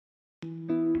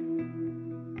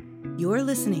You're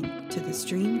listening to the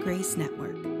Stream Grace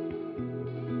Network.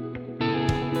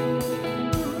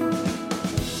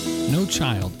 No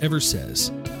child ever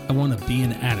says, "I want to be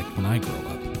an addict when I grow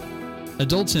up."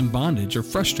 Adults in bondage are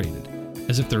frustrated,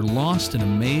 as if they're lost in a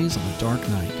maze on a dark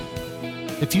night.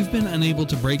 If you've been unable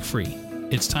to break free,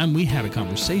 it's time we had a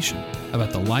conversation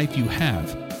about the life you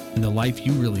have and the life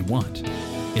you really want.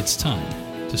 It's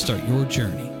time to start your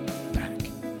journey back.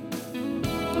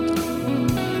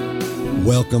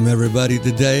 Welcome, everybody.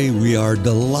 Today, we are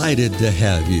delighted to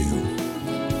have you.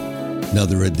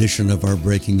 Another edition of our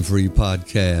Breaking Free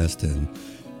podcast, and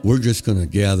we're just going to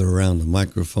gather around the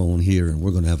microphone here, and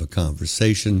we're going to have a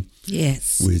conversation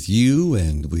with you,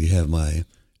 and we have my,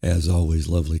 as always,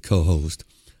 lovely co-host,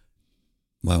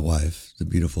 my wife, the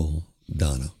beautiful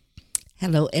Donna.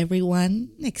 Hello, everyone.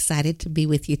 Excited to be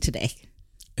with you today.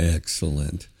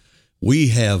 Excellent. We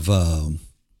have, do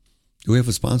we have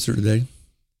a sponsor today?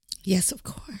 Yes, of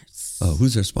course.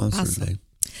 Who's our sponsor today?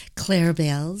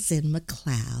 Clarabelle's in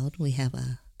McLeod. We have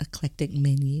a eclectic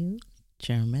menu,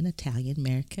 German, Italian,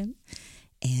 American,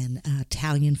 and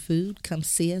Italian food. Come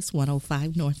see us,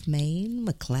 105 North Main,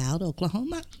 McLeod,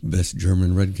 Oklahoma. Best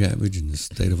German red cabbage in the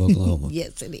state of Oklahoma.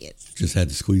 Yes, it is. Just had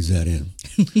to squeeze that in.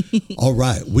 All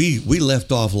right. We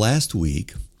left off last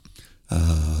week.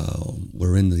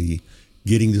 We're in the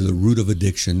Getting to the Root of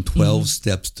Addiction, 12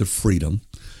 Steps to Freedom.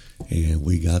 And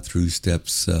we got through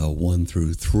steps 1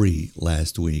 through 3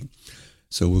 last week.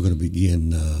 So we're going to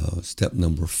begin step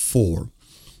number 4.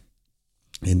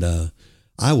 And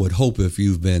I would hope if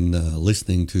you've been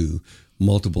listening to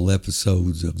multiple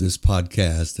episodes of this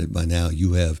podcast that by now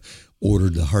you have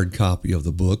ordered the hard copy of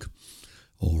the book,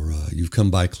 or you've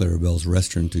come by Clarabelle's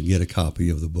restaurant to get a copy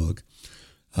of the book.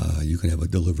 You can have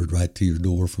it delivered right to your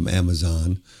door from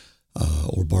Amazon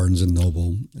or Barnes &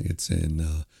 Noble. It's in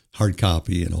hard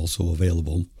copy and also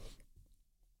available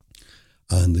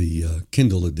on the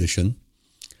Kindle edition.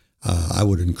 I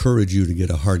would encourage you to get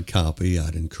a hard copy.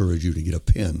 I'd encourage you to get a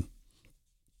pen.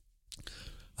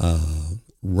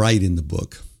 Write in the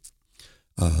book.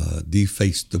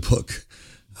 Deface the book.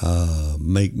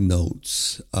 Make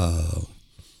notes.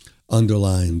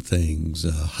 Underline things.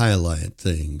 Highlight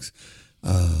things.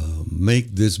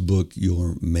 Make this book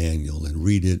your manual and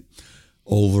read it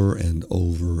over and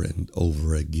over and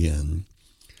over again.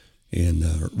 And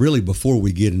really, before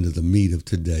we get into the meat of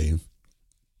today,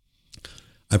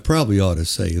 I probably ought to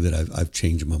say that I've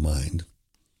changed my mind.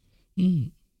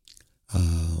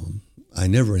 I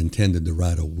never intended to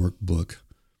write a workbook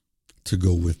to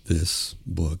go with this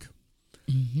book.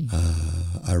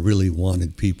 I really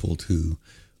wanted people to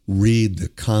read the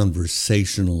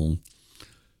conversational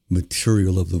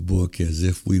material of the book as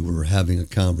if we were having a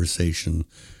conversation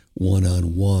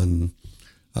one-on-one.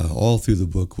 All through the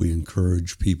book, we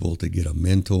encourage people to get a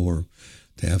mentor,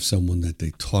 to have someone that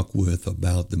they talk with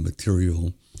about the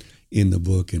material in the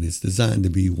book, and it's designed to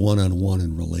be one-on-one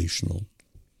and relational.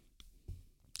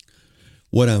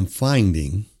 What I'm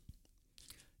finding,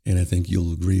 and I think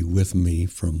you'll agree with me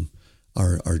from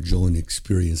our joint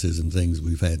experiences and things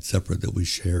we've had separate that we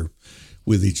share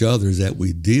with each other, is that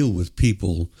we deal with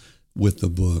people with the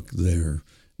book. They're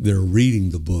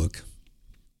reading the book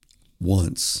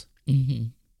once,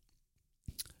 and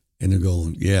they're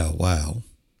going, yeah, wow.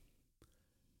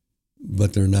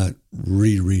 But they're not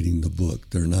rereading the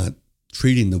book. They're not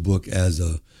treating the book as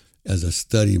a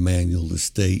study manual to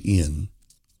stay in.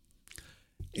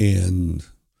 And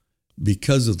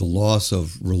because of the loss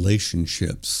of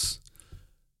relationships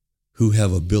who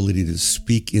have ability to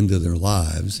speak into their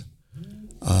lives,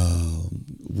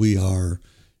 we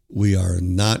are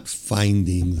not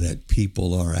finding that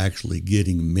people are actually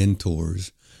getting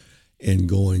mentors and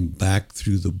going back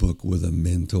through the book with a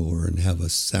mentor and have a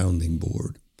sounding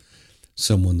board,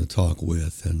 someone to talk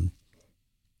with. And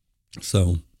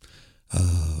so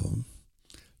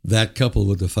that coupled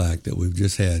with the fact that we've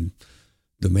just had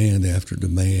demand after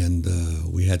demand,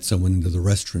 we had someone into the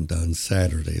restaurant on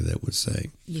Saturday that was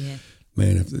saying,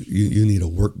 man, if you need a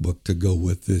workbook to go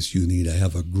with this, you need to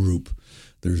have a group.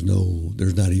 There's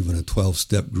not even a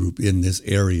 12-step group in this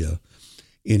area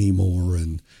anymore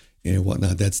and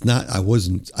whatnot.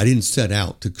 I didn't set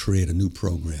out to create a new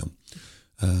program.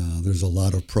 There's a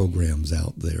lot of programs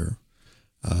out there.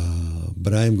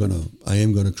 But I am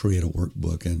gonna create a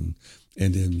workbook and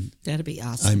then that'd be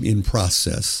awesome. I'm in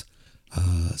process.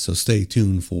 So stay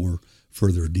tuned for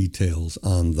further details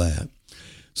on that.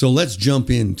 So let's jump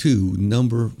into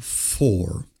number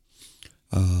 4.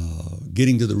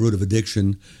 Getting to the Root of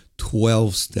Addiction,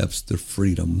 12 Steps to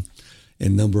Freedom.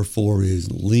 And number 4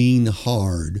 is lean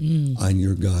hard on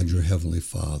your God, your Heavenly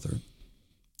Father.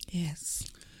 Yes.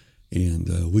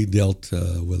 And we dealt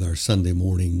with our Sunday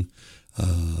morning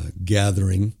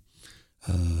gathering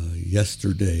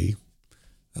yesterday.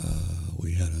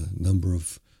 We had a number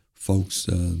of folks,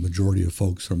 majority of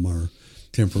folks from our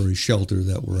temporary shelter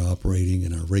that were operating,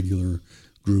 and our regular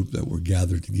group that were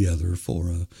gathered together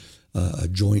for a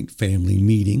joint family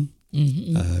meeting.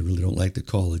 Mm-hmm. I really don't like to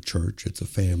call it church. It's a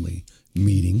family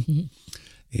meeting.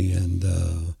 Mm-hmm.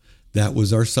 And that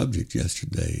was our subject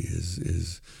yesterday,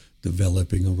 is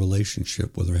developing a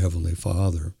relationship with our Heavenly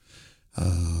Father.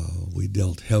 We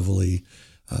dealt heavily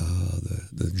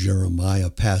the Jeremiah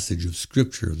passage of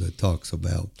Scripture that talks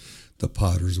about the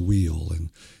potter's wheel, and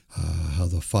how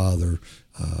the Father,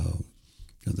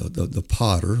 the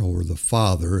potter, or the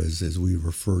Father, as we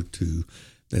refer to,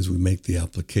 as we make the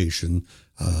application,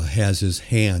 has his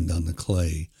hand on the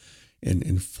clay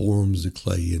and forms the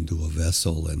clay into a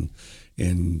vessel,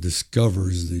 and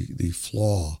discovers the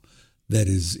flaw that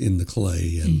is in the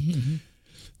clay. And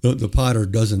mm-hmm. the potter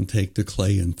doesn't take the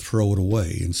clay and throw it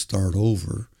away and start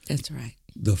over. That's right.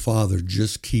 The Father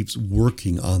just keeps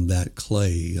working on that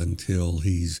clay until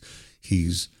he's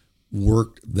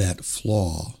worked that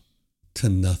flaw to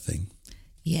nothing.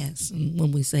 Yes. And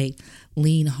when we say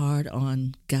lean hard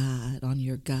on God, on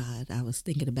your God, I was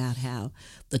thinking about how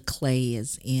the clay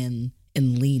is in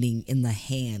and leaning in the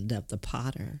hand of the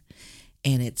potter,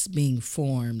 and it's being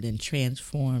formed and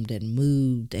transformed and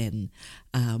moved and,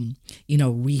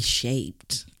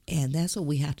 reshaped. And that's what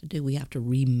we have to do. We have to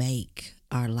remake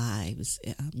our lives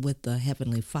with the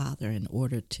Heavenly Father in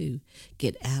order to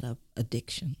get out of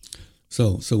addiction.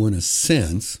 So in a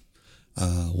sense,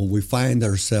 when we find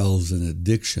ourselves in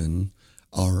addiction,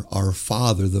 our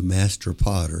Father, the Master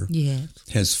Potter, yes,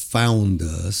 has found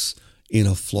us in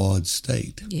a flawed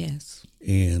state. Yes.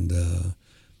 And,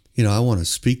 I want to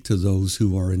speak to those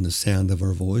who are in the sound of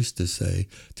our voice today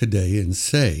and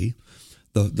say,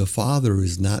 the Father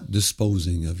is not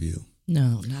disposing of you.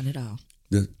 No, not at all.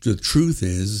 The truth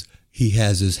is, he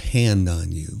has his hand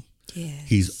on you. Yes.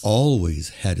 He's always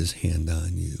had his hand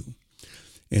on you.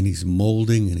 And he's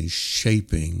molding and he's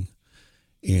shaping,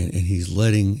 and he's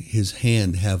letting his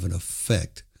hand have an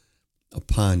effect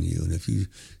upon you. And if you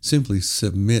simply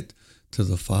submit to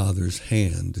the Father's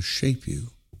hand to shape you,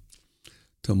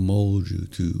 to mold you,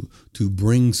 to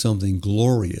bring something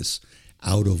glorious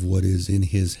out of what is in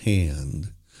his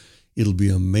hand, it'll be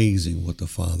amazing what the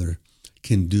Father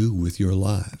can do with your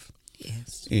life.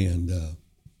 Yes. And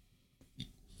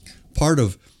part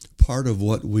of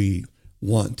what we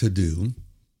want to do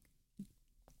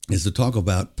is to talk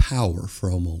about power for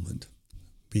a moment,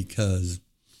 because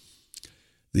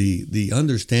the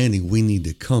understanding we need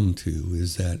to come to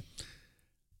is that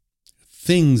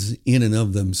things in and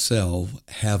of themselves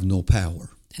have no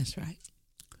power. That's right.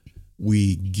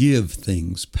 We give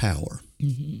things power.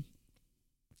 Mm-hmm.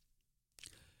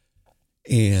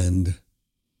 And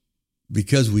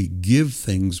because we give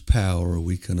things power,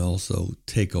 we can also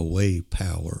take away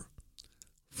power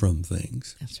from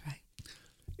things. That's right.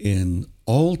 And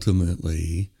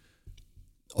ultimately,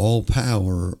 all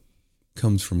power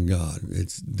comes from God.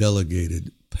 It's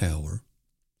delegated power.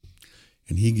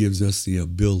 And he gives us the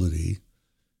ability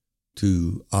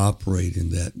to operate in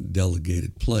that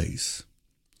delegated place.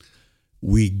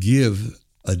 We give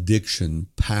addiction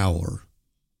power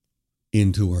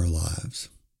into our lives.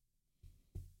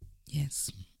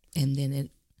 Yes. And then it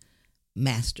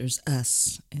masters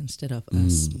us instead of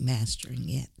us mastering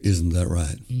it. Isn't that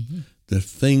right? Mm-hmm. The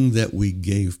thing that we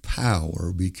gave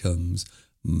power becomes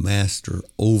master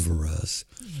over us.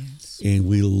 Yes. And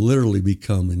we literally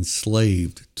become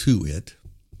enslaved to it.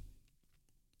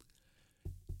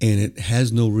 And it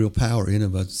has no real power in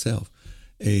and of itself.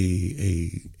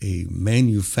 A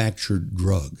manufactured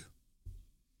drug.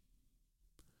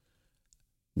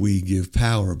 We give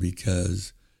power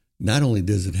because not only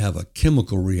does it have a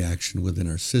chemical reaction within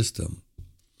our system,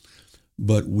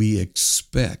 but we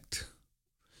expect,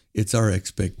 it's our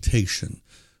expectation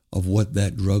of what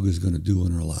that drug is going to do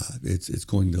in our life. It's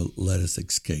going to let us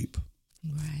escape.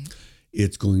 Right.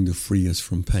 It's going to free us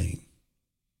from pain.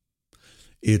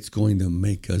 It's going to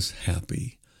make us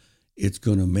happy. It's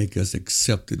going to make us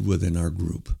accepted within our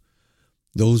group.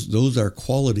 Those are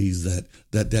qualities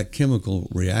that chemical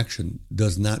reaction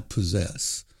does not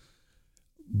possess.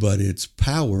 But it's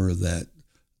power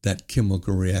that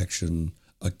chemical reaction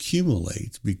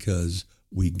accumulates because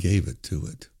we gave it to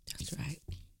it. That's right.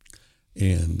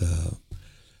 And,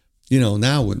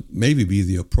 now would maybe be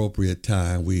the appropriate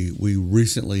time. We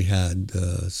recently had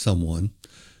someone,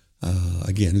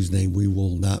 again, whose name we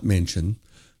will not mention,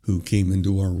 who came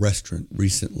into our restaurant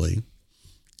recently,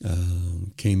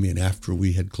 came in after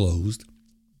we had closed.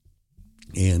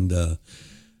 And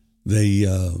They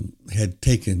had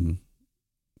taken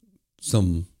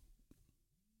some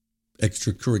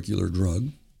extracurricular drug,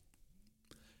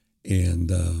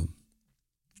 and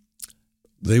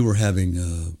they were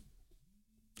having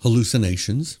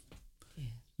hallucinations. Yeah.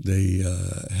 They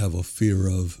have a fear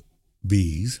of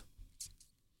bees,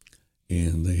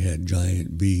 and they had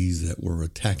giant bees that were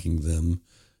attacking them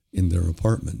in their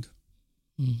apartment.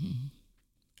 Mm-hmm.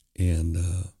 And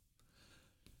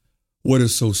what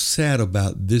is so sad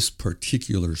about this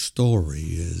particular story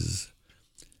is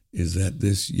that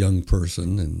this young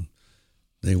person, and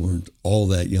they weren't all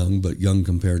that young, but young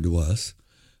compared to us,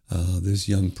 this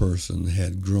young person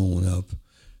had grown up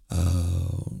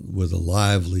with a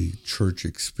lively church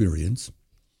experience.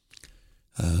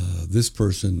 This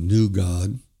person knew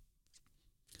God,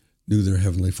 knew their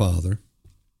Heavenly Father,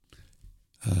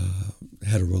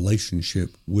 had a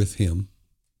relationship with Him.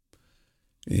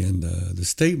 And the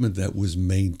statement that was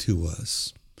made to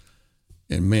us,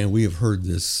 and man, we have heard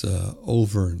this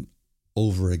over and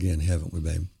over again, haven't we,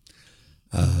 babe?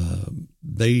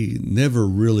 They never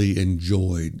really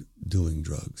enjoyed doing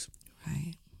drugs.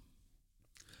 Right.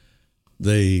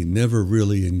 They never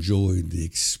really enjoyed the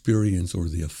experience or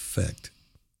the effect.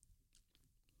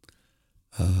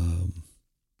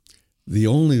 The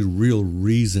only real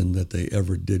reason that they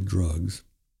ever did drugs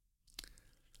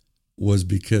was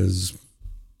because,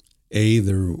 A,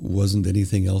 there wasn't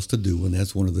anything else to do, and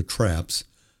that's one of the traps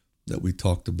that we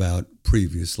talked about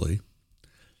previously.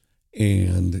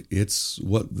 And it's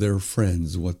what their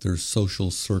friends, what their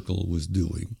social circle was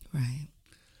doing. Right.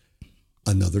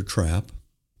 Another trap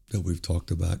that we've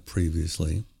talked about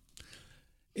previously.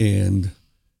 And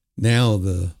now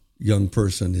the young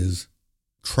person is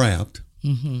trapped,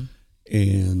 mm-hmm.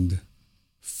 and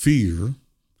fear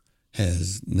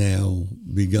has now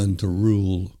begun to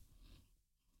rule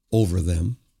over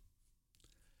them.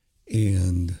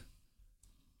 And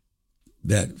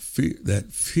that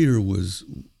fear was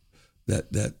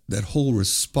that whole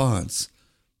response,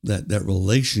 that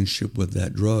relationship with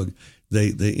that drug,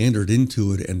 they entered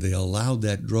into it, and they allowed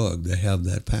that drug to have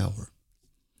that power.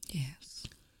 Yes.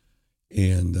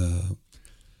 And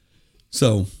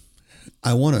so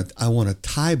I want to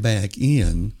tie back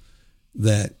in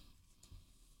that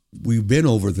we've been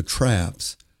over the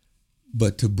traps,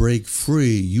 but to break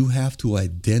free, you have to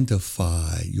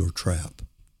identify your trap.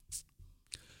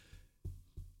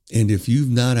 And if you've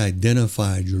not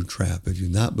identified your trap, if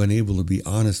you've not been able to be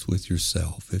honest with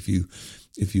yourself, if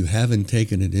you haven't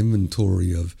taken an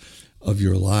inventory of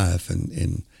your life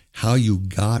and how you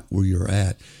got where you're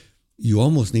at, you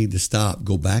almost need to stop,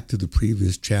 go back to the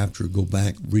previous chapter, go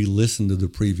back, re-listen to the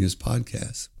previous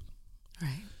podcast.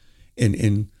 Right.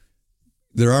 And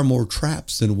there are more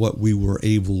traps than what we were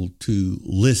able to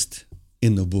list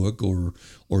in the book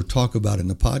or talk about in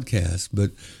the podcast.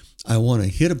 But I want to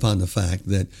hit upon the fact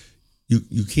that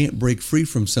you can't break free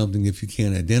from something if you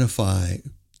can't identify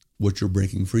what you're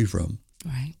breaking free from.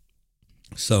 Right.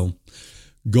 So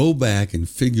go back and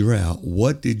figure out,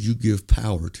 what did you give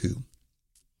power to?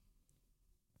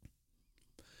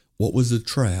 What was the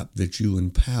trap that you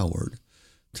empowered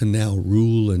to now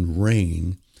rule and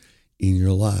reign in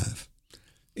your life?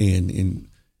 And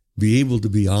be able to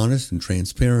be honest and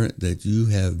transparent that you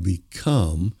have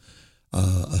become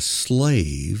a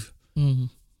slave mm-hmm.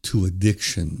 to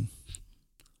addiction.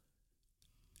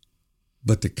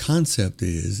 But the concept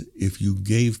is, if you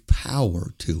gave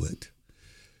power to it,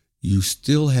 you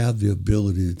still have the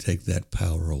ability to take that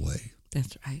power away.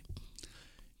 That's right.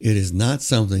 It is not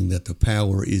something that the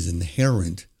power is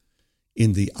inherent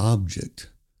in the object.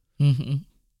 Mm-hmm.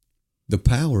 The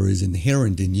power is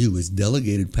inherent in you. It's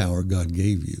delegated power God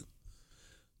gave you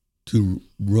to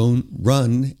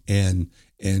run and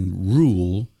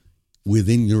rule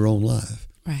within your own life.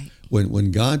 Right.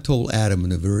 When God told Adam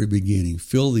in the very beginning,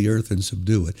 fill the earth and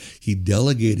subdue it, He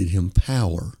delegated him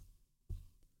power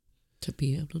to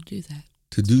be able to do that.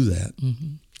 To do that.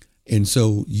 Mm-hmm. And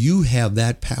so you have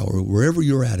that power wherever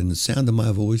you're at, in the sound of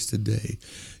my voice today.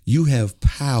 You have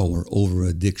power over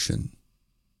addiction.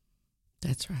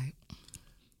 That's right.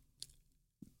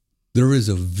 There is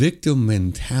a victim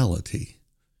mentality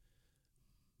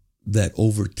that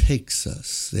overtakes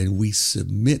us, and we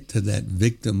submit to that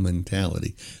victim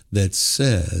mentality that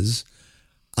says,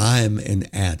 I'm an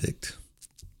addict.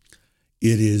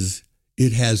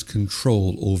 It has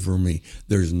control over me.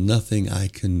 There's nothing I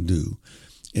can do.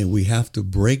 And we have to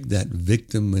break that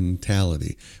victim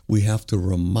mentality. We have to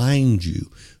remind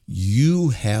you, you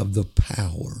have the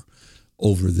power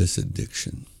over this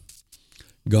addiction.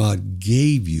 God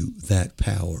gave you that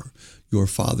power. Your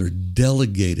Father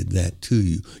delegated that to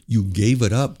you. You gave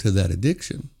it up to that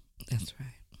addiction. That's right.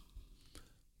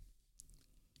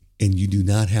 and you do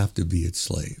not have to be its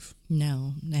slave.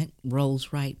 No, that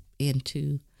rolls right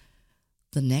into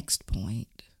the next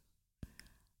point.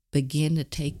 Begin to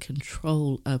take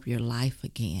control of your life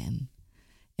again.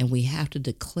 And we have to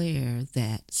declare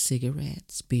that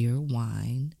cigarettes, beer,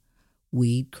 wine,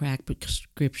 weed, crack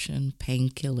prescription,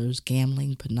 painkillers,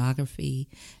 gambling, pornography,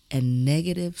 and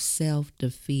negative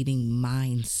self-defeating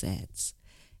mindsets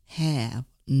have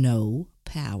no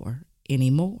power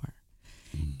anymore.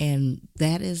 And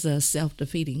that is a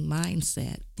self-defeating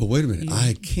mindset. But wait a minute,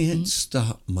 I can't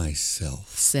stop myself.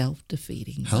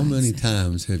 Self-defeating How many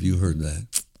times have you heard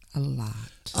that? A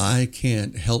lot. I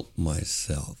can't help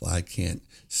myself. I can't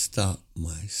stop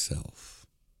myself.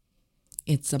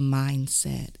 It's a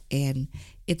mindset, and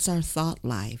it's our thought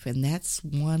life, and that's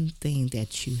one thing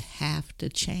that you have to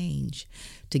change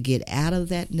to get out of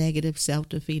that negative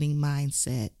self-defeating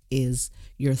mindset. Is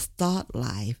your thought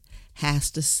life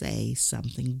has to say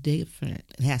something different.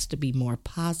 It has to be more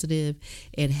positive.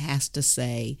 It has to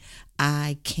say,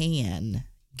 I can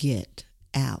get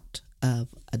out of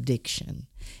addiction,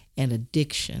 and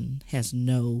addiction has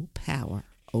no power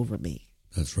over me.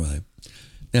 That's right.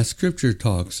 Now, Scripture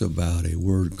talks about a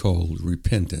word called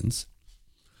repentance.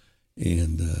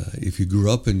 And if you grew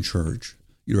up in church,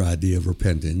 your idea of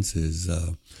repentance is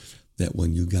that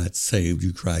when you got saved,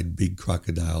 you cried big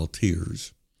crocodile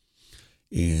tears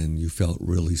and you felt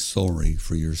really sorry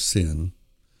for your sin.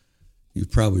 You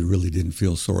probably really didn't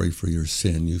feel sorry for your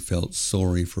sin. You felt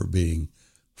sorry for being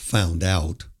found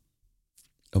out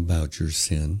about your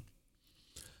sin.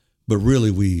 But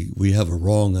really, we have a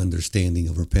wrong understanding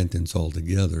of repentance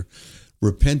altogether.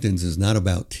 Repentance is not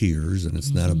about tears, and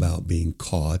it's not about being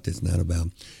caught. It's not about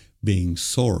being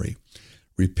sorry.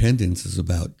 Repentance is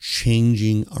about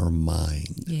changing our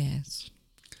mind. Yes.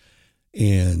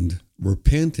 And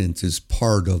repentance is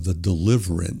part of the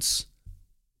deliverance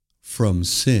from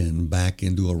sin back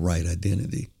into a right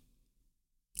identity.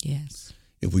 Yes.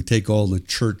 If we take all the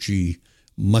churchy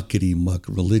muckety-muck,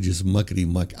 religious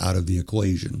muckety-muck out of the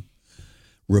equation,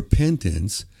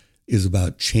 repentance is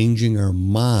about changing our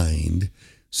mind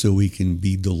so we can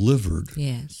be delivered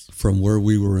Yes. from where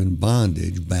we were in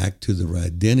bondage back to the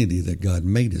identity that God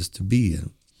made us to be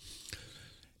in.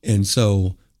 And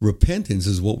so repentance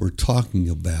is what we're talking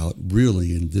about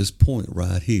really in this point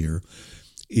right here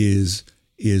is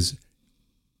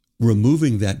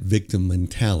removing that victim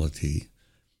mentality,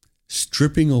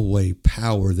 stripping away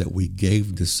power that we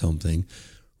gave to something,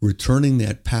 returning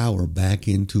that power back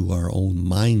into our own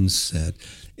mindset,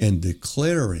 and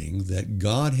declaring that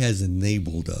God has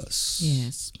enabled us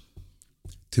Yes.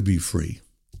 to be free.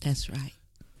 That's right.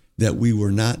 That we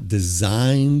were not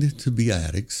designed to be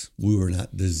addicts. We were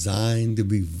not designed to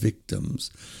be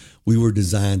victims. We were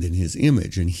designed in His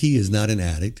image, and He is not an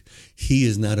addict. He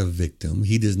is not a victim.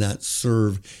 He does not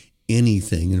serve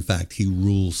anything. In fact, He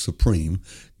rules supreme.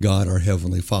 God, our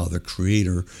Heavenly Father,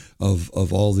 creator of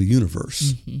all the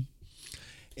universe. Mm-hmm.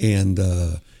 And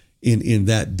in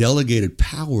that delegated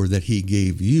power that He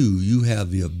gave you, you have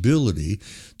the ability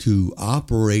to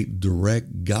operate,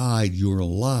 direct, guide your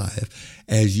life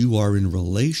as you are in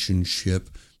relationship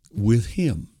with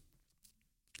Him.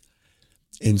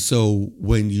 And so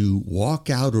when you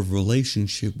walk out of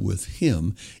relationship with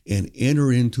Him and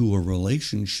enter into a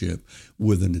relationship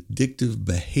with an addictive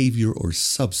behavior or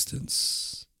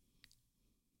substance,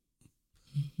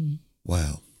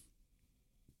 wow.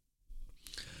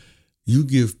 You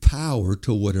give power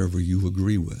to whatever you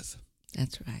agree with.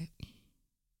 That's right.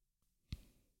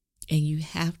 And you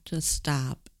have to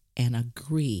stop and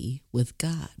agree with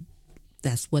God.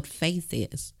 That's what faith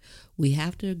is. We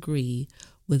have to agree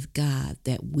with God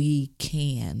that we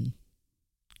can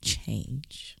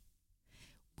change.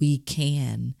 We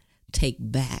can take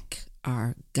back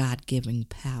our God-given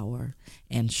power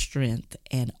and strength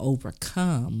and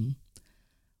overcome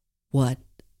what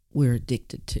we're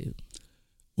addicted to.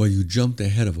 Well, you jumped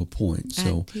ahead of a point,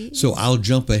 so I'll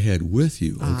jump ahead with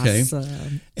you, okay?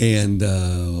 Awesome. And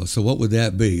so what would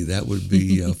that be? That would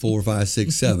be 4, 5,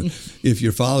 6, 7. If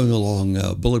you're following along,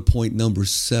 bullet point number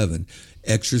 7,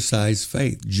 exercise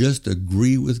faith. Just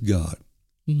agree with God.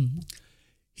 Mm-hmm.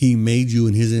 He made you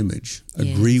in His image.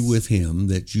 Agree with Him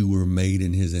that you were made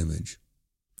in His image.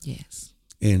 Yes.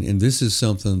 And this is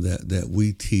something that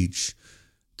we teach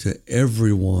to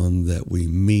everyone that we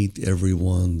meet,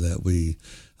 everyone that we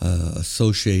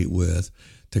associate with,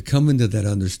 to come into that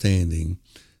understanding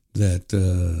that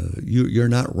you're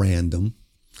not random.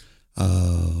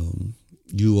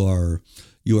 You are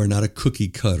not a cookie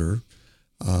cutter.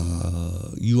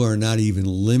 You are not even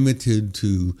limited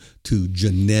to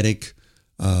genetic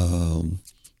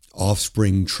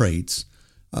offspring traits.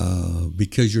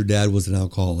 Because your dad was an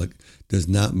alcoholic does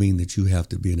not mean that you have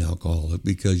to be an alcoholic.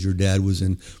 Because your dad was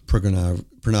in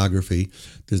pornography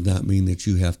does not mean that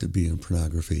you have to be in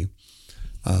pornography.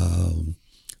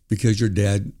 Because your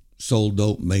dad sold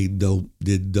dope, made dope,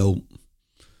 did dope,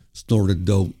 snorted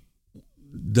dope,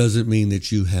 doesn't mean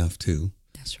that you have to.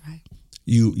 That's right.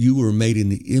 You were made in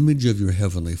the image of your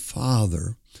Heavenly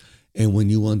Father. And when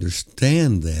you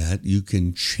understand that, you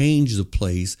can change the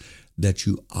place that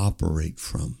you operate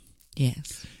from.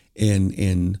 Yes.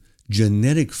 And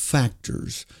genetic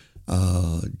factors,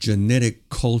 genetic,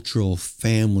 cultural,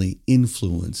 family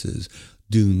influences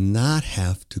do not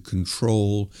have to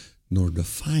control nor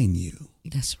define you.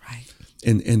 That's right.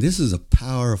 And this is a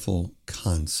powerful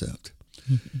concept.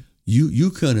 Mm-hmm. You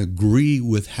can agree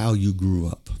with how you grew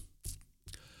up,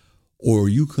 or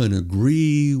you can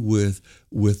agree with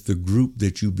the group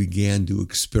that you began to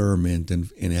experiment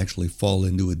and actually fall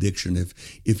into addiction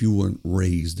if you weren't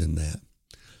raised in that.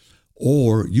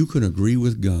 Or you can agree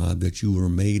with God that you were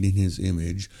made in His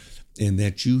image and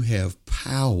that you have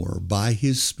power by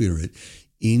His Spirit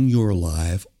in your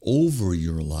life, over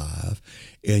your life,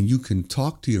 and you can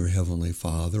talk to your Heavenly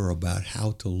Father about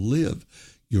how to live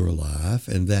your life,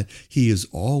 and that He is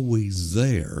always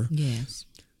there. Yes.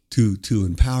 To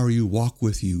empower you, walk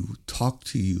with you, talk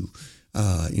to you,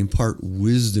 impart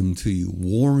wisdom to you,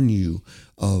 warn you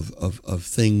of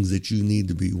things that you need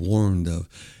to be warned of.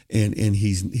 And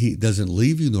he doesn't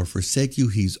leave you nor forsake you.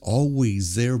 He's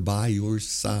always there by your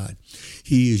side.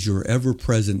 He is your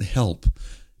ever-present help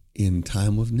in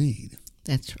time of need.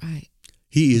 That's right.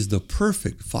 He is the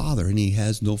perfect Father, and He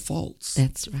has no faults.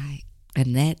 That's right.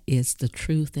 And that is the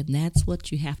truth, and that's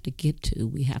what you have to get to.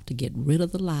 We have to get rid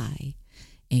of the lie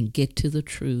and get to the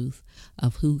truth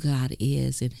of who God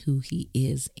is and who He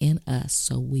is in us,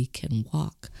 so we can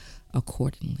walk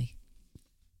accordingly.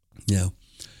 Yeah.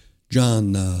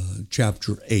 John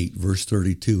chapter 8, verse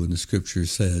 32 in the scripture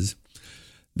says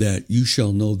that you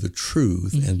shall know the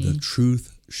truth, mm-hmm. and the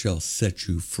truth shall set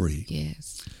you free.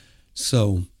 Yes.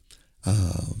 So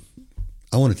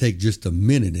I want to take just a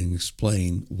minute and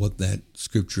explain what that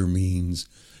scripture means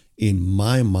in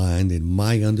my mind, in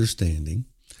my understanding.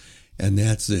 And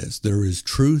that's this: there is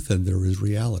truth and there is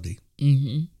reality.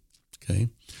 Mm-hmm. Okay?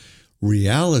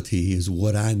 Reality is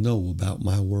what I know about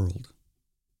my world.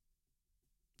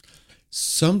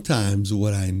 Sometimes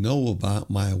what I know about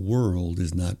my world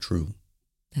is not true.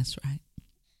 That's right.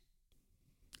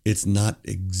 It's not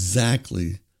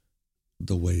exactly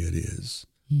the way it is.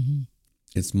 Mm-hmm.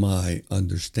 It's my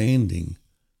understanding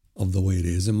of the way it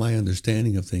is, and my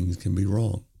understanding of things can be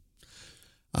wrong.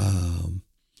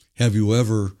 Have you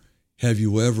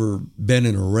ever been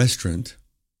in a restaurant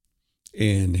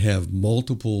and have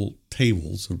multiple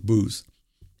tables or booths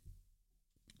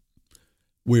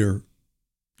where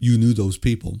you knew those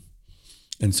people,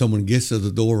 and someone gets to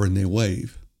the door and they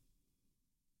wave,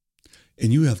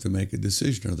 and you have to make a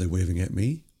decision: are they waving at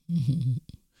me, mm-hmm.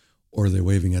 or are they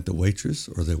waving at the waitress,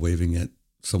 or are they waving at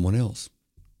someone else?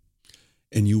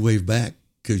 And you wave back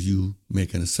because you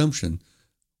make an assumption: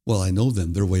 well, I know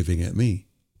them, they're waving at me.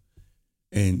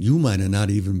 And you might have not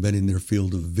even been in their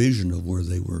field of vision of where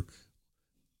they were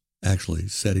actually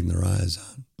setting their eyes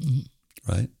on,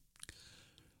 mm-hmm. right?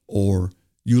 Or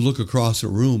you look across a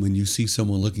room and you see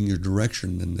someone looking your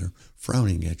direction and they're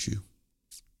frowning at you.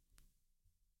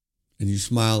 And you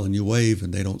smile and you wave,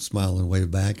 and they don't smile and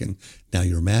wave back, and now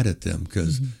you're mad at them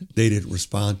because mm-hmm. they didn't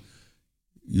respond.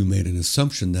 You made an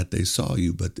assumption that they saw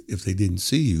you, but if they didn't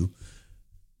see you,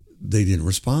 they didn't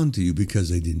respond to you because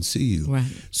they didn't see you.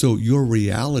 Right. So your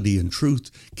reality and truth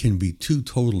can be two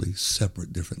totally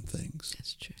separate different things.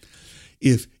 That's true.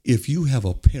 If you have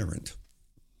a parent,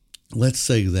 let's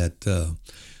say that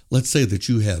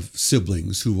you have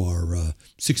siblings who are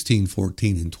 16,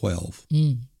 14, and 12,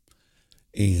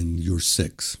 and you're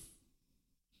 6.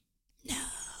 No.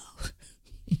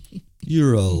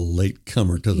 You're a late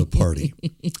comer to the party.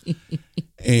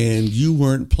 And you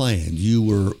weren't planned. You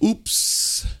were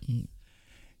oops.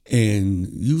 And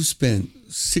you spent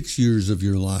 6 years of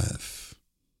your life.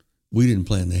 We didn't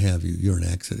plan to have you. You're an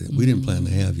accident. We didn't plan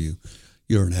to have you.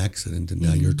 You're an accident. And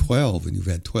now you're 12, and you've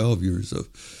had 12 years of,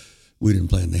 we didn't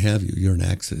plan to have you. You're an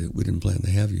accident. We didn't plan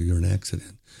to have you. You're an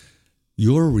accident.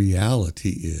 Your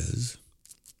reality is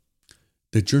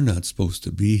that you're not supposed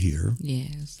to be here.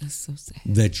 Yes, that's so sad.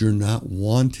 That you're not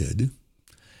wanted.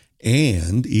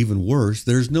 And even worse,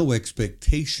 there's no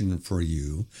expectation for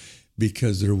you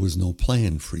because there was no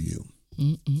plan for you.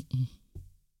 Mm-mm-mm.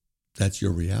 That's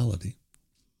your reality.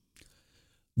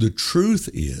 The truth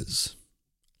is,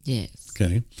 yes,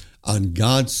 okay, on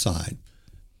God's side,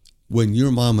 when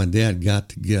your mom and dad got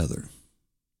together,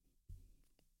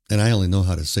 and I only know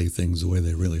how to say things the way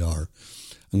they really are.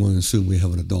 I'm going to assume we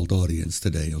have an adult audience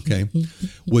today, okay?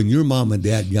 When your mom and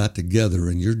dad got together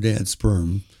and your dad's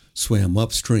sperm swam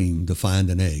upstream to find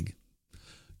an egg,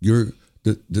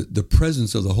 the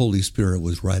presence of the Holy Spirit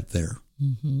was right there.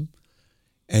 Mm-hmm.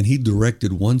 And he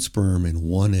directed one sperm and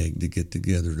one egg to get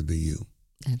together to be you.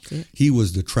 That's it. He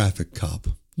was the traffic cop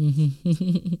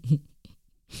in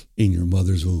your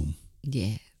mother's womb.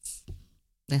 Yes.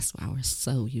 That's why we're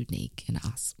so unique and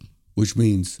awesome. Which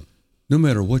means no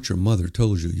matter what your mother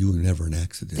told you, you were never an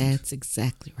accident. That's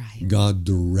exactly right. God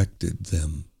directed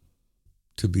them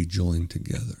to be joined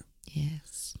together.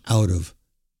 Yes. Out of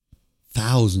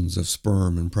thousands of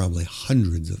sperm and probably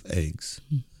hundreds of eggs,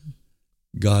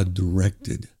 God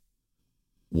directed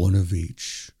one of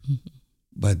each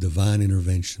by divine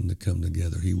intervention to come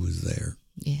together. He was there.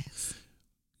 Yes.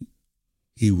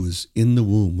 He was in the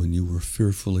womb when you were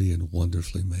fearfully and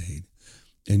wonderfully made,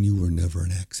 and you were never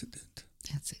an accident.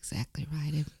 That's exactly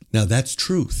right. Now, that's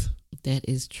truth. That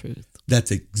is truth.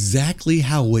 That's exactly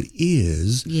how it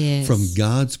is from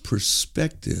God's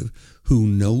perspective, who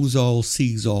knows all,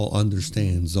 sees all,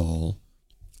 understands all.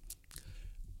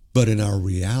 But in our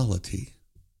reality,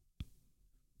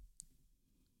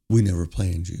 we never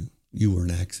planned you. You were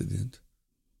an accident.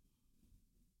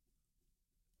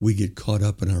 We get caught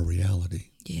up in our reality.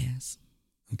 Yes.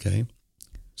 Okay?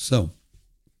 So,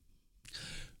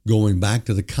 going back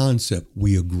to the concept,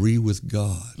 we agree with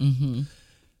God. Mm-hmm.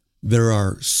 There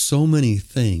are so many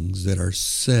things that are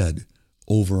said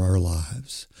over our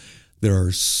lives. There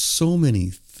are so many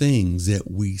things that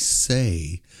we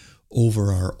say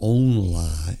over our own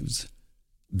lives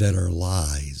that are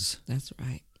lies. That's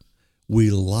right. We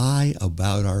lie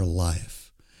about our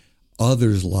life.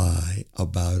 Others lie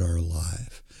about our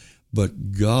life.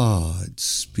 But God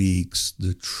speaks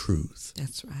the truth.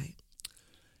 That's right.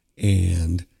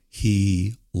 And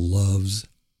he loves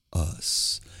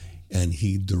us. And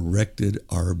he directed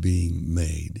our being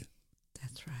made.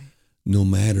 That's right. No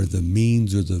matter the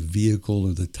means or the vehicle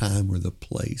or the time or the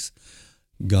place,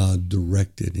 God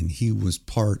directed. And he was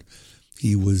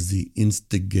the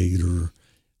instigator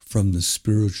from the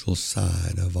spiritual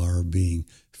side of our being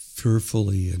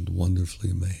fearfully and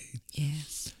wonderfully made.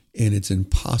 Yes. And it's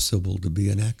impossible to be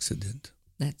an accident.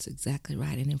 That's exactly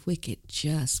right. And if we could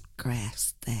just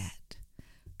grasp that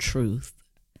truth,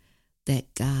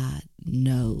 that God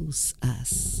knows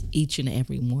us, each and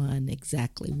every one,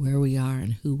 exactly where we are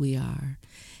and who we are,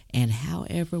 and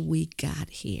however we got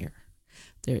here,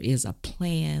 there is a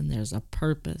plan, there's a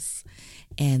purpose,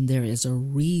 and there is a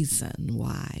reason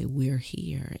why we're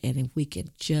here. And if we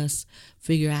could just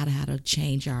figure out how to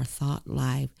change our thought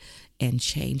life and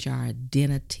change our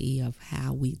identity of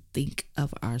how we think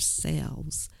of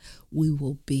ourselves, we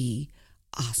will be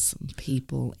awesome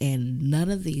people. And none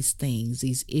of these things,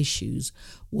 these issues,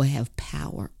 will have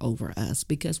power over us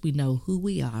because we know who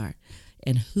we are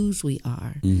and whose we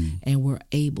are, and we're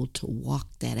able to walk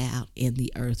that out in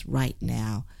the earth right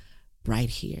now, right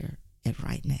here and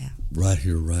right now. Right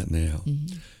here, right now.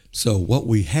 Mm-hmm. So what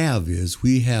we have is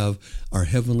we have our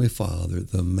Heavenly Father,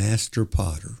 the master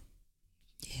potter,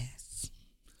 Yes.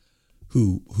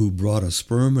 who brought a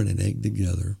sperm and an egg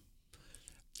together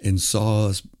and saw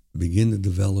us begin to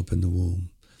develop in the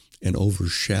womb and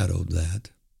overshadowed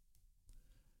that,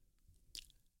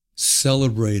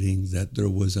 celebrating that there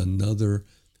was another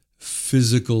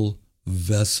physical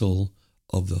vessel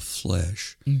of the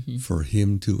flesh for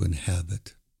him to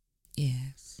inhabit.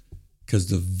 Yes. Because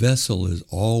the vessel is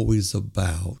always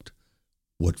about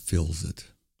what fills it.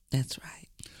 That's right.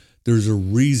 There's a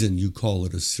reason you call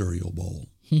it a cereal bowl.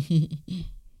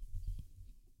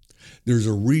 There's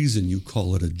a reason you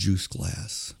call it a juice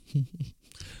glass.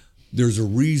 There's a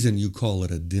reason you call it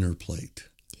a dinner plate.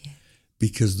 Yeah.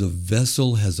 Because the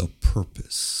vessel has a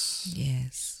purpose.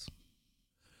 Yes.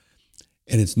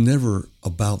 And it's never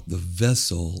about the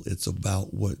vessel, it's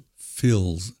about what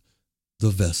fills the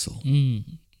vessel.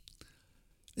 And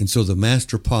so the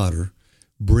master potter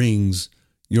brings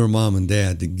your mom and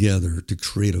dad together to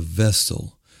create a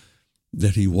vessel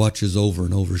that he watches over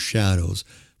and overshadows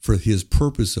for his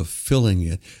purpose of filling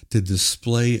it to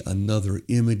display another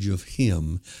image of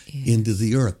him into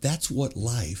the earth. That's what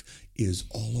life is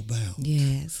all about.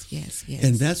 Yes, yes, yes.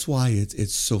 And that's why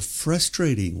it's so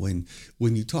frustrating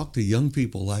when you talk to young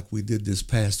people like we did this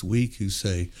past week who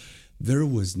say, there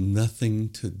was nothing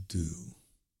to do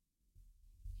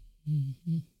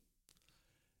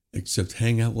except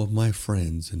hang out with my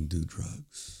friends and do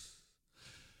drugs.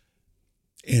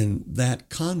 And that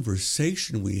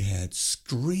conversation we had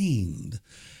screamed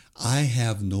I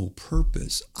have no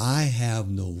purpose. I have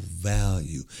no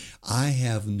value. I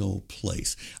have no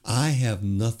place. I have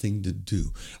nothing to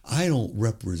do. I don't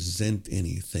represent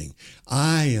anything.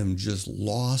 I am just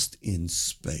lost in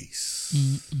space.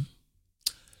 Mm-mm.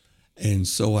 And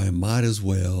so I might as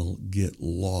well get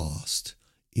lost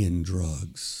in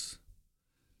drugs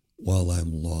while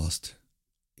I'm lost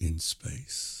in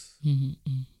space.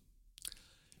 Mm-mm.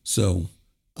 So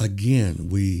again,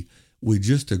 we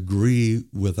just agree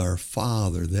with our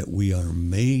Father that we are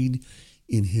made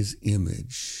in his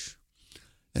image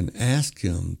and ask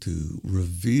him to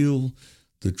reveal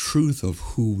the truth of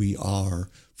who we are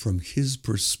from his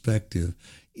perspective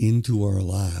into our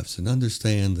lives. And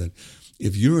understand that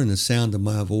if you're in the sound of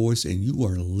my voice and you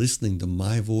are listening to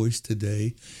my voice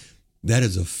today, that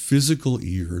is a physical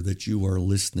ear that you are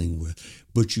listening with,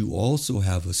 but you also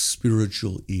have a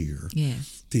spiritual ear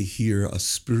to hear a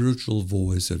spiritual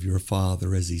voice of your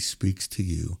Father as he speaks to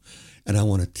you. And I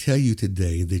want to tell you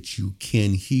today that you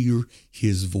can hear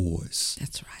his voice.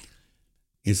 That's right.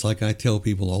 It's like I tell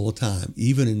people all the time,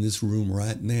 even in this room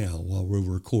right now while we're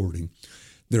recording,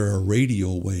 there are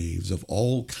radio waves of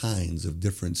all kinds of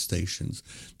different stations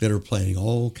that are playing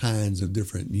all kinds of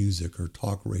different music or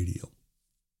talk radio.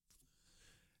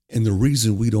 And the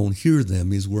reason we don't hear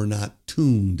them is we're not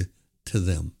tuned to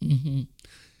them. Mm-hmm.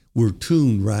 We're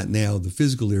tuned right now. The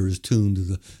physical ear is tuned to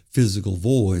the physical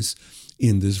voice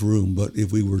in this room. But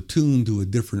if we were tuned to a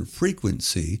different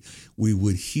frequency, we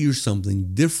would hear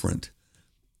something different.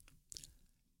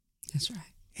 That's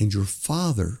right. And your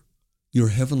Father, your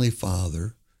Heavenly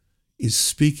Father, is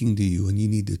speaking to you, and you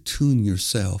need to tune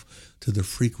yourself to the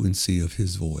frequency of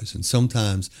his voice. And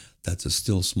sometimes that's a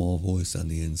still small voice on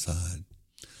the inside.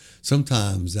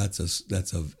 Sometimes that's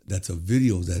a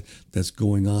video that's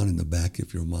going on in the back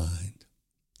of your mind.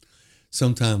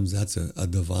 Sometimes that's a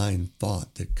divine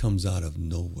thought that comes out of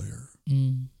nowhere.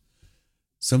 Mm.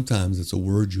 Sometimes it's a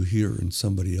word you hear and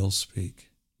somebody else speak.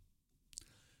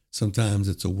 Sometimes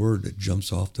it's a word that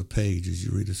jumps off the page as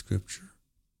you read a scripture.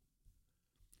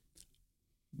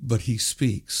 But he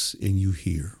speaks and you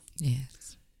hear.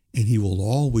 Yes. And he will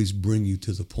always bring you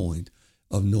to the point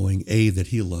of knowing, A, that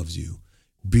he loves you,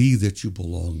 B, that you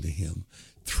belong to him,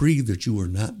 3, that you are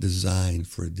not designed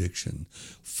for addiction,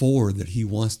 4, that he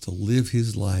wants to live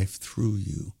his life through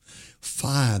you,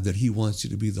 5, that he wants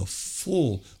you to be the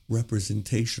full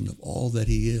representation of all that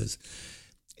he is.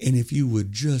 And if you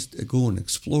would just go and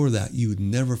explore that, you would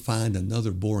never find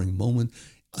another boring moment,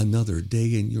 another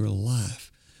day in your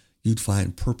life. You'd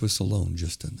find purpose alone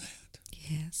just in that.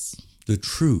 Yes. The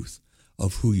truth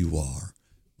of who you are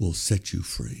will set you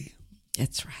free.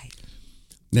 That's right.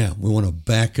 Now, we want to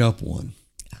back up one.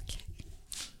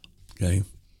 Okay?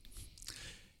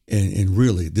 And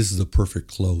really, this is a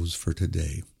perfect close for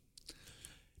today.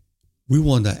 We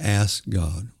want to ask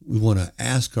God, we want to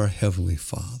ask our Heavenly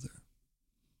Father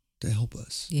to help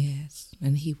us. Yes,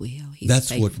 and he will. He's That's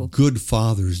faithful. what good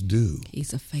fathers do.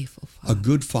 He's a faithful father. A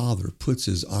good father puts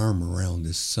his arm around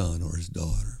his son or his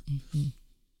daughter, mm-hmm.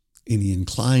 and he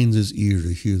inclines his ear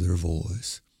to hear their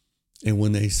voice. And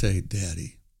when they say,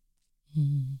 Daddy,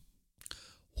 mm-hmm.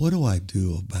 what do I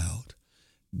do about?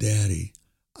 Daddy,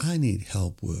 I need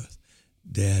help with.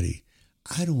 Daddy,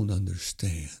 I don't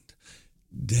understand.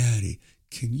 Daddy,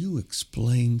 can you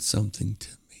explain something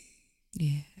to me?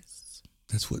 Yes.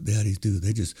 That's what daddies do.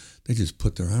 They just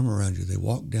put their arm around you. They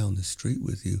walk down the street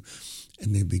with you,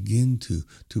 and they begin to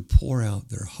pour out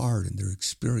their heart and their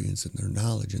experience and their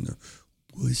knowledge and their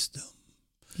wisdom.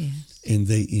 Yes. And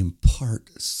they impart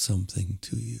something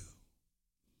to you.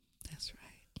 That's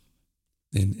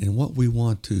right. And what we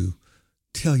want to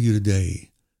tell you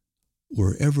today,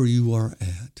 wherever you are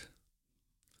at,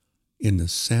 in the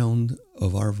sound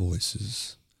of our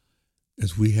voices,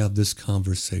 as we have this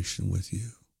conversation with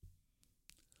you,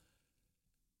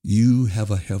 you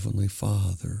have a Heavenly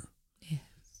Father, yes.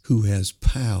 who has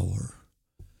power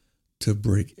to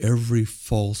break every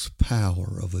false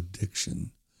power of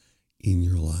addiction in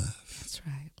your life. That's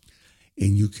right.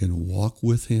 And you can walk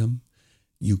with him.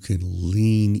 You can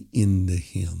lean into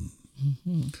him.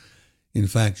 Mm-hmm. In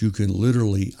fact, you can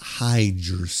literally hide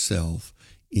yourself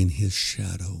in his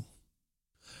shadow.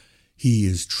 He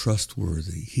is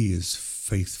trustworthy. He is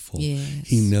faithful. Yes.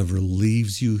 He never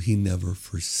leaves you. He never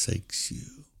forsakes you.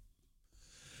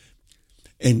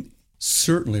 And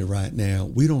certainly right now,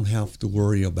 we don't have to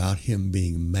worry about him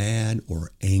being mad or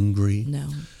angry. No.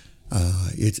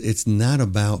 It's not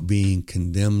about being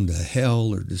condemned to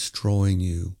hell or destroying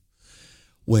you.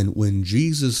 When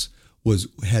Jesus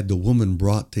had the woman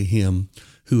brought to him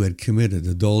who had committed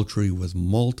adultery with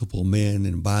multiple men,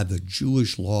 and by the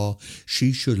Jewish law,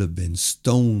 she should have been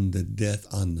stoned to death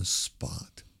on the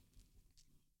spot.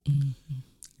 Mm-hmm.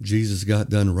 Jesus got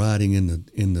done riding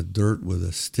in the dirt with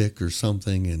a stick or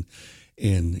something,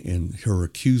 and her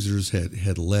accusers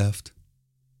had left.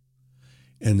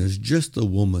 And there's just a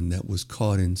woman that was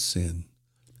caught in sin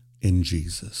in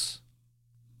Jesus.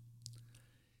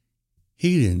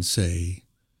 He didn't say,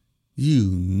 "You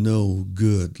no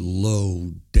good,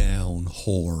 low down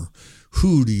whore.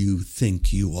 Who do you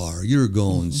think you are? You're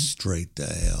going straight to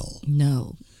hell."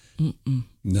 No.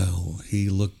 No, he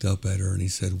looked up at her and he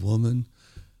said, "Woman,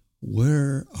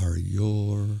 where are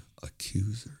your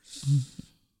accusers?" Mm-hmm.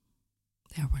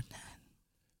 There were none.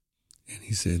 And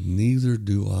he said, "Neither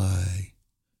do I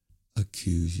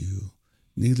accuse you.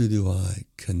 Neither do I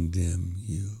condemn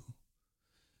you.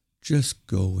 Just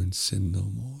go and sin no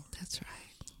more. That's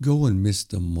right. Go and miss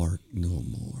the mark no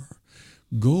more.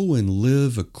 Go and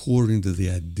live according to the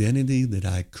identity that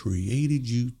I created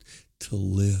you to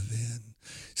live in.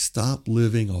 Stop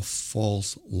living a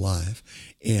false life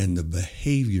and the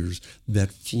behaviors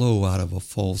that flow out of a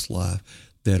false life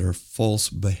that are false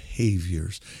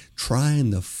behaviors,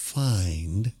 trying to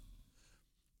find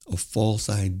a false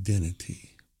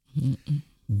identity. Mm-mm.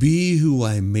 Be who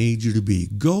I made you to be.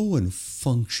 Go and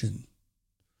function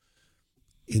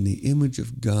in the image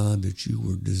of God that you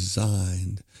were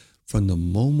designed from the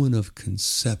moment of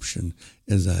conception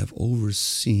as I've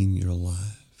overseen your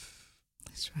life."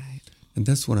 That's right. And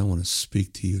that's what I want to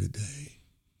speak to you today.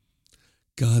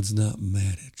 God's not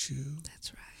mad at you.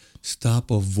 That's right. Stop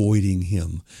avoiding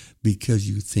him because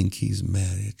you think he's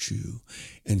mad at you,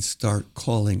 and start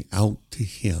calling out to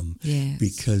him. Yes.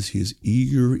 Because his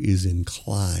ear is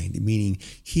inclined, meaning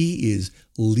he is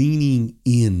leaning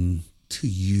in to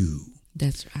you.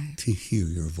 That's right. To hear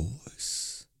your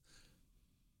voice.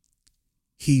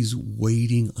 He's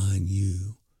waiting on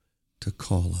you to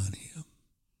call on him.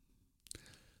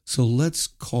 So let's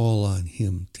call on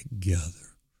him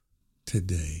together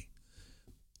today.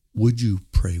 Would you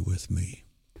pray with me?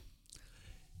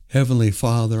 Heavenly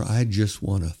Father, I just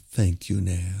want to thank you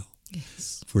now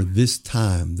for this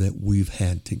time that we've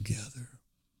had together.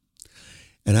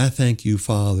 And I thank you,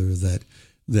 Father,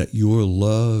 that your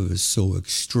love is so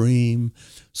extreme,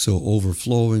 so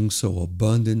overflowing, so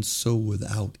abundant, so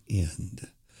without end,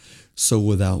 so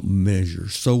without measure,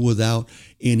 so without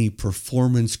any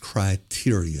performance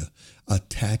criteria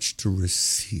attached to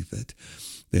receive it.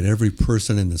 That every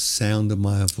person in the sound of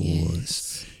my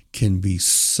voice can be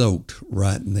soaked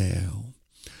right now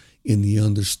in the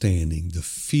understanding, the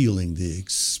feeling, the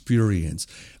experience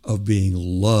of being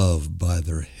loved by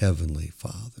their Heavenly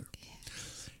Father.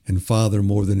 And Father,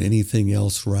 more than anything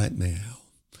else right now,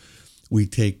 we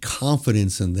take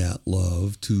confidence in that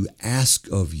love to ask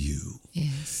of you,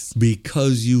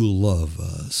 because you love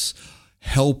us,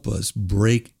 help us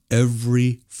break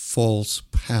every false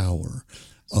power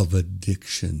of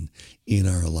addiction in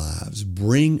our lives.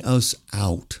 Bring us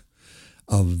out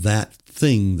of that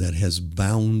thing that has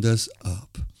bound us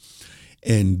up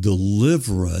and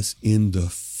deliver us into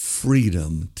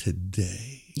freedom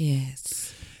today.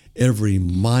 Yes. Every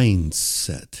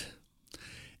mindset,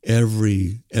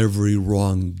 every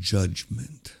wrong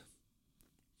judgment,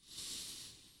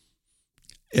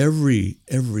 every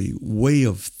way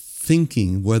of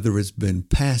thinking, whether it's been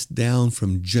passed down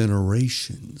from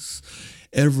generations,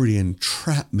 every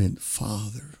entrapment,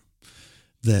 Father,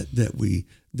 that we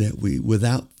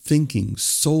without thinking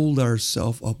sold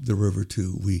ourselves up the river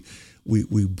to.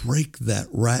 We break that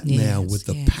right now with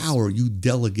the power you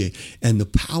delegate and the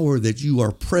power that you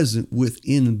are present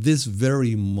within this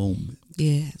very moment.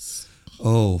 Yes.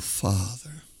 Oh,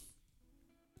 Father,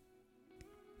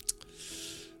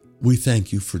 we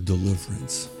thank you for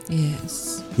deliverance.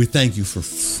 Yes. We thank you for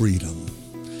freedom.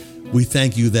 We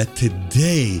thank you that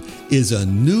today is a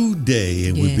new day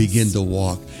and we begin to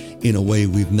walk in a way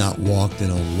we've not walked in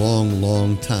a long,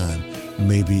 long time,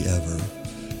 maybe ever.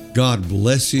 God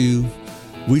bless you.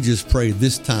 We just pray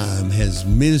this time has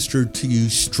ministered to you,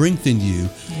 strengthened you,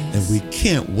 and we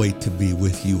can't wait to be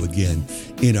with you again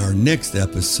in our next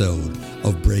episode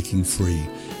of Breaking Free.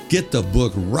 Get the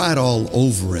book, write all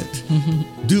over it.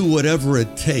 Do whatever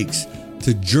it takes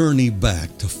to journey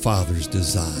back to Father's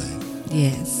design.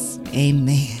 Yes.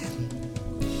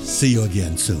 Amen. See you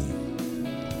again soon.